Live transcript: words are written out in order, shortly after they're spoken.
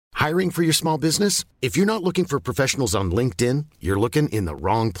Hiring for your small business? If you're not looking for professionals on LinkedIn, you're looking in the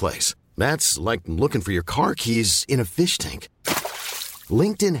wrong place. That's like looking for your car keys in a fish tank.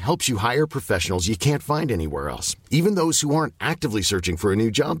 LinkedIn helps you hire professionals you can't find anywhere else, even those who aren't actively searching for a new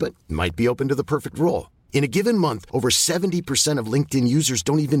job but might be open to the perfect role. In a given month, over 70% of LinkedIn users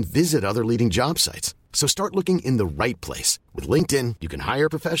don't even visit other leading job sites. So start looking in the right place. With LinkedIn, you can hire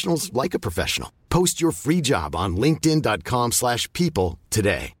professionals like a professional. Post your free job on linkedin.com/people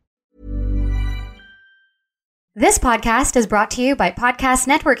today. This podcast is brought to you by Podcast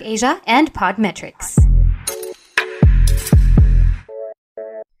Network Asia and Podmetrics.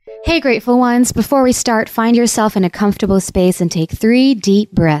 Hey, grateful ones. Before we start, find yourself in a comfortable space and take 3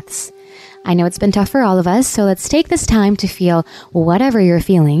 deep breaths. I know it's been tough for all of us, so let's take this time to feel whatever you're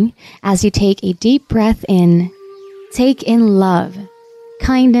feeling as you take a deep breath in. Take in love,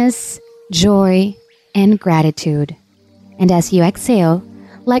 kindness, joy, and gratitude. And as you exhale,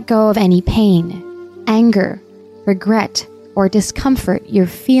 let go of any pain, anger, regret, or discomfort you're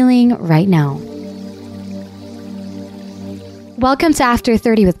feeling right now. Welcome to After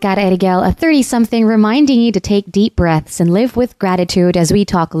 30 with Cara Erigel, a 30-something reminding you to take deep breaths and live with gratitude as we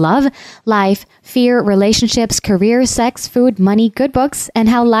talk love, life, fear, relationships, career, sex, food, money, good books, and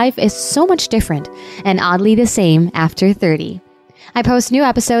how life is so much different and oddly the same after 30. I post new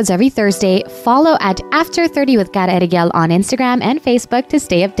episodes every Thursday. Follow at After 30 with Cara Erigel on Instagram and Facebook to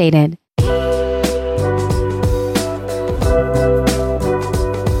stay updated.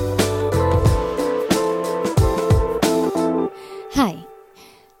 Hi.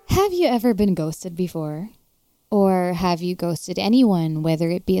 Have you ever been ghosted before? Or have you ghosted anyone, whether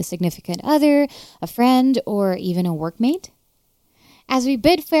it be a significant other, a friend, or even a workmate? As we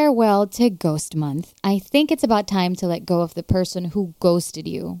bid farewell to Ghost Month, I think it's about time to let go of the person who ghosted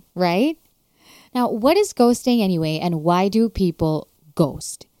you, right? Now, what is ghosting anyway, and why do people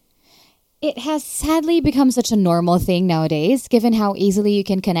ghost? It has sadly become such a normal thing nowadays, given how easily you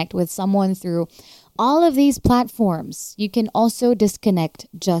can connect with someone through all of these platforms. You can also disconnect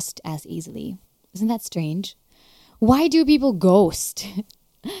just as easily. Isn't that strange? Why do people ghost?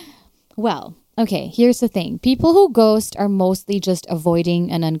 Well, okay, here's the thing. People who ghost are mostly just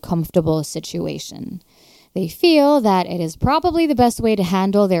avoiding an uncomfortable situation. They feel that it is probably the best way to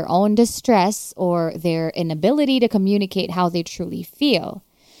handle their own distress or their inability to communicate how they truly feel.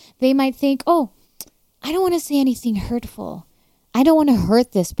 They might think, oh, I don't want to say anything hurtful. I don't want to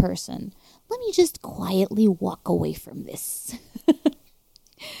hurt this person. Let me just quietly walk away from this.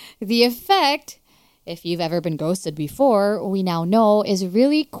 The effect, if you've ever been ghosted before, we now know is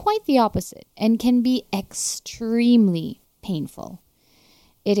really quite the opposite and can be extremely painful.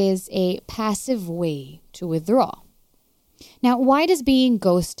 It is a passive way to withdraw. Now, why does being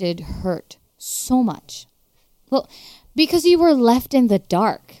ghosted hurt so much? Well, because you were left in the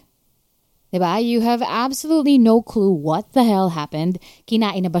dark. Diba? You have absolutely no clue what the hell happened.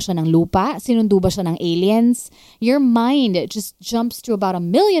 Kinain na ba siya ng lupa? Sinundo ba siya ng aliens? Your mind just jumps to about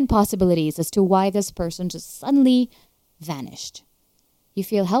 1,000,000 possibilities as to why this person just suddenly vanished. You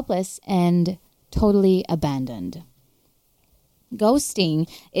feel helpless and totally abandoned. Ghosting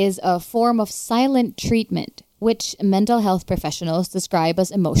is a form of silent treatment, which mental health professionals describe as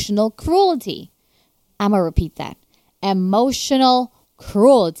emotional cruelty. I'm gonna repeat that. Emotional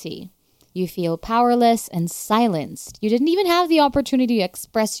cruelty. You feel powerless and silenced. You didn't even have the opportunity to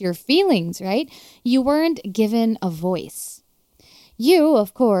express your feelings, right? You weren't given a voice. You,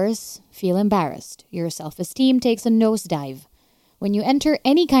 of course, feel embarrassed. Your self-esteem takes a nosedive. When you enter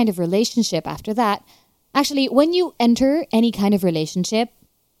any kind of relationship after that, when you enter any kind of relationship,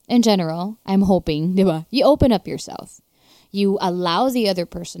 in general, I'm hoping, diba, you open up yourself. You allow the other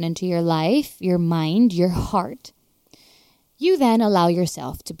person into your life, your mind, your heart. You then allow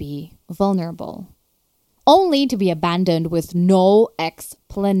yourself to be vulnerable, only to be abandoned with no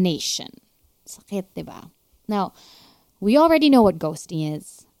explanation. Sakit, diba? Now, we already know what ghosting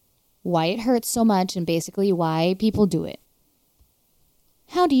is, why it hurts so much, and basically why people do it.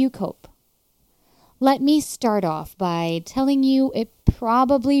 How do you cope? Let me start off by telling you it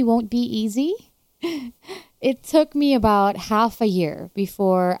probably won't be easy. It took me about half a year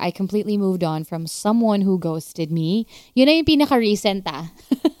before I completely moved on from someone who ghosted me. Yun na yung pinaka-recent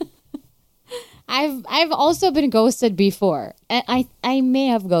I've also been ghosted before. And I may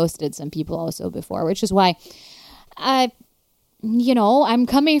have ghosted some people also before, which is why I'm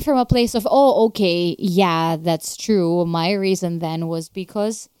coming from a place of, okay, yeah, that's true. My reason then was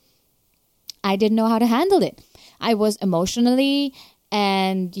because I didn't know how to handle it. I was emotionally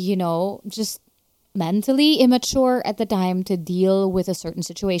and, just mentally immature at the time to deal with a certain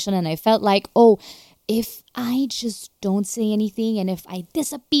situation. And I felt like, if I just don't say anything and if I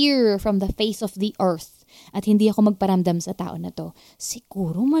disappear from the face of the earth at hindi ako magparamdam sa tao na to,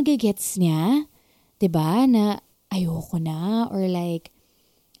 siguro magigets niya, 'di ba, na ayoko na, or like,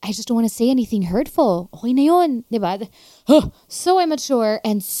 I just don't want to say anything hurtful. Okay na yun, 'di ba? So immature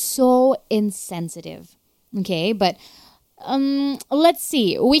and so insensitive. Okay, but let's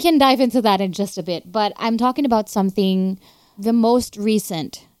see. We can dive into that in just a bit, but I'm talking about something, the most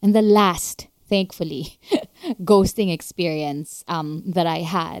recent and the last, thankfully, ghosting experience that I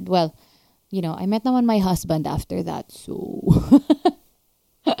had. Well, I met naman my husband after that, so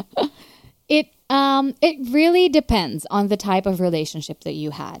it really depends on the type of relationship that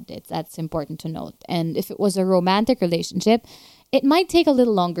you had. That's important to note. And if it was a romantic relationship, it might take a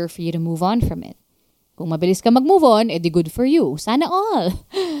little longer for you to move on from it. Kung mabilis ka mag-move on, edi good for you. Sana all.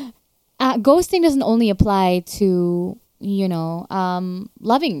 Ghosting doesn't only apply to,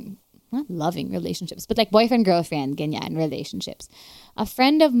 not loving relationships, but like boyfriend-girlfriend, ganyan, relationships. A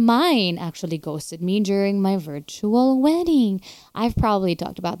friend of mine actually ghosted me during my virtual wedding. I've probably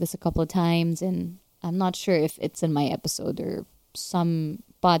talked about this a couple of times, and I'm not sure if it's in my episode or some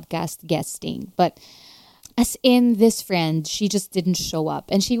podcast guesting. But as in, this friend, she just didn't show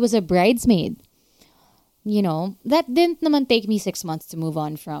up. And she was a bridesmaid. That didn't naman take me 6 months to move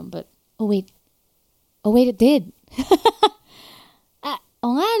on from. But, oh wait, it did.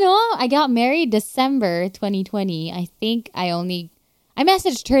 I got married December 2020. I think I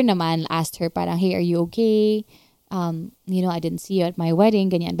messaged her naman, asked her parang, hey, are you okay? I didn't see you at my wedding,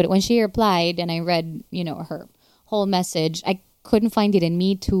 ganyan. But when she replied and I read, her whole message, I couldn't find it in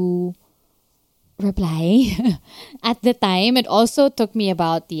me to reply. At the time, it also took me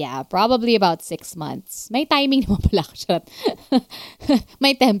probably about 6 months. May timing naman pala ako, charot.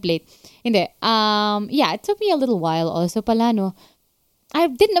 May template. Hindi. It took me a little while also pala, no. I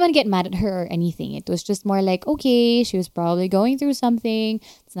didn't even get mad at her or anything. It was just more like, okay, she was probably going through something.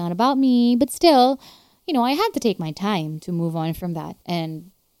 It's not about me. But still, I had to take my time to move on from that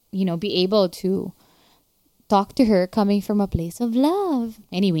and, be able to talk to her coming from a place of love.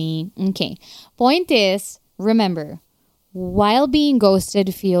 Anyway, okay. Point is, remember, while being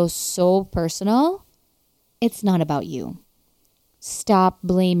ghosted feels so personal, it's not about you. Stop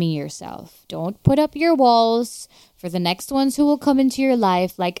blaming yourself. Don't put up your walls for the next ones who will come into your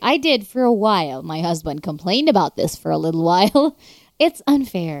life like I did for a while. My husband complained about this for a little while. It's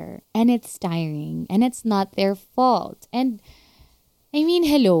unfair and it's tiring and it's not their fault. And I mean,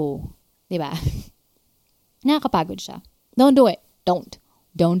 hello. Diba? Nakakapagod siya. Don't do it. Don't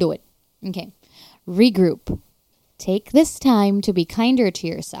do it. Okay. Regroup. Take this time to be kinder to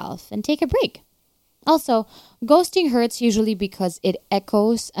yourself and take a break. Also, ghosting hurts usually because it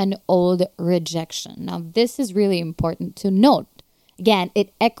echoes an old rejection. Now, this is really important to note. Again,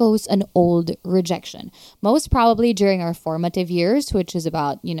 it echoes an old rejection. Most probably during our formative years, which is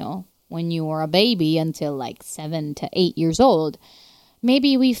about, when you were a baby until like 7 to 8 years old.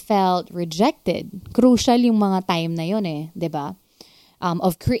 Maybe we felt rejected. Crucial yung mga time na yun diba?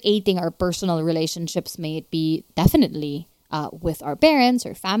 Of creating our personal relationships, may it be definitely with our parents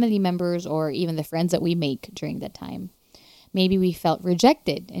or family members or even the friends that we make during that time. Maybe we felt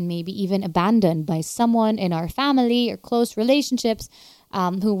rejected and maybe even abandoned by someone in our family or close relationships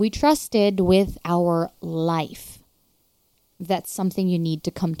who we trusted with our life. That's something you need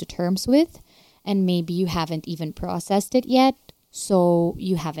to come to terms with, and maybe you haven't even processed it yet, so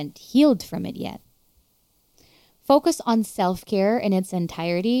you haven't healed from it yet. Focus on self-care in its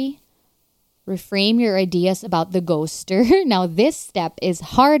entirety. Reframe your ideas about the ghoster. Now, this step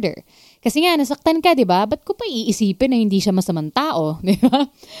is harder. Kasi nga, nasaktan ka, diba? Ba't ko pa iisipin na hindi siya masamang tao? Diba?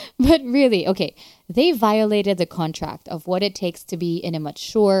 But really, okay, they violated the contract of what it takes to be in a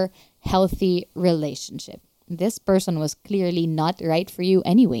mature, healthy relationship. This person was clearly not right for you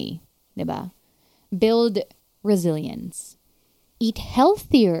anyway. Diba? Build resilience. Eat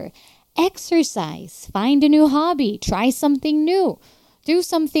healthier. Exercise. Find a new hobby. Try something new. Do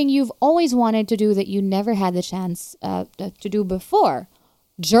something you've always wanted to do that you never had the chance to do before.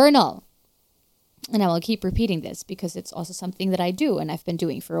 Journal. And I will keep repeating this because it's also something that I do and I've been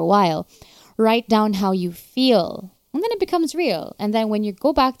doing for a while. Write down how you feel. And then it becomes real. And then when you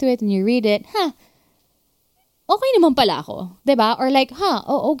go back to it and you read it, okay naman pala ako. Diba? Or like,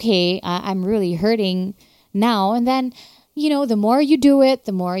 okay, I'm really hurting now. And then, the more you do it,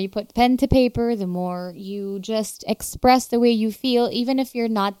 the more you put pen to paper, the more you just express the way you feel, even if you're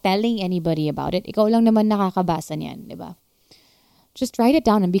not telling anybody about it. Ikaw lang naman nakakabasa niyan, di ba? Just write it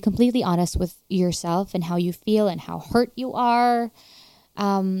down and be completely honest with yourself and how you feel and how hurt you are,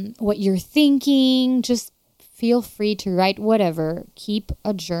 what you're thinking. Just feel free to write whatever. Keep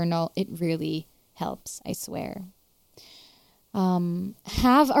a journal. It really helps, I swear.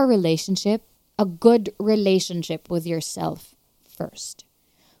 Have a good relationship with yourself first.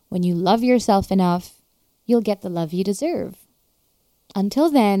 When you love yourself enough, you'll get the love you deserve. Until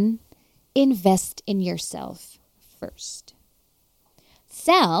then, invest in yourself first.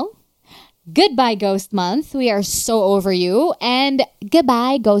 So, goodbye Ghost Month. We are so over you. And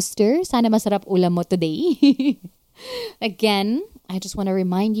goodbye Ghoster. Sana masarap ulam mo today. Again, I just want to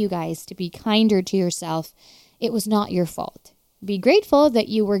remind you guys to be kinder to yourself. It was not your fault. Be grateful that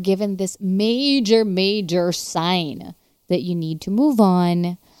you were given this major sign that you need to move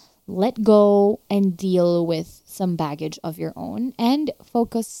on, let go, and deal with some baggage of your own, and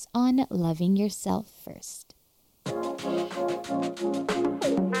focus on loving yourself first.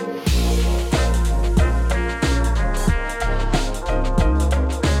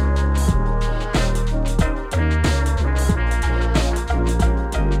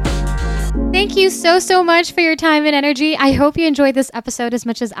 Thank you so much for your time and energy. I hope you enjoyed this episode as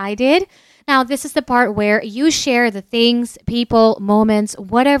much as I did. Now, this is the part where you share the things, people, moments,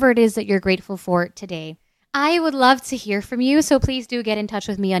 whatever it is that you're grateful for today. I would love to hear from you, so please do get in touch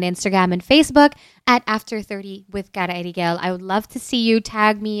with me on Instagram and Facebook at After30 with Cara Erigel. I would love to see you.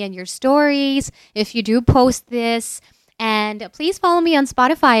 Tag me in your stories if you do post this. And please follow me on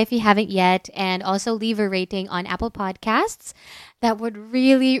Spotify if you haven't yet, and also leave a rating on Apple Podcasts. That would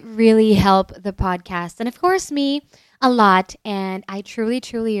really help the podcast. And of course, me a lot. And I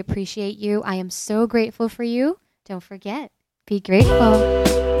truly appreciate you. I am so grateful for you. Don't forget, be grateful.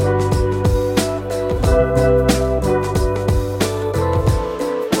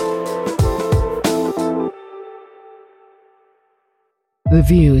 The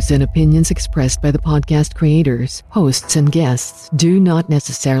views and opinions expressed by the podcast creators, hosts, and guests do not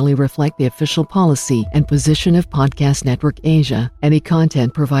necessarily reflect the official policy and position of Podcast Network Asia. Any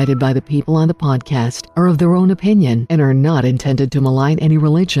content provided by the people on the podcast are of their own opinion and are not intended to malign any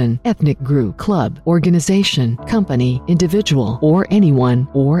religion, ethnic group, club, organization, company, individual, or anyone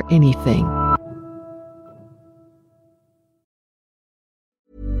or anything.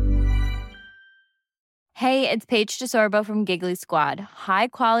 Hey, it's Paige DeSorbo from Giggly Squad. High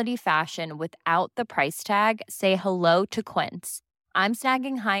quality fashion without the price tag. Say hello to Quince. I'm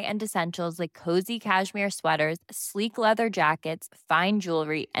snagging high-end essentials like cozy cashmere sweaters, sleek leather jackets, fine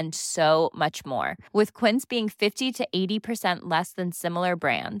jewelry, and so much more. With Quince being 50 to 80% less than similar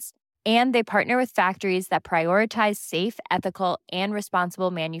brands. And they partner with factories that prioritize safe, ethical, and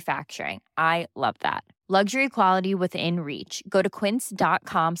responsible manufacturing. I love that. Luxury quality within reach. Go to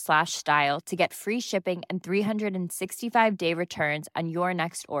quince.com/style to get free shipping and 365-day returns on your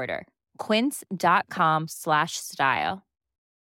next order. Quince.com/style.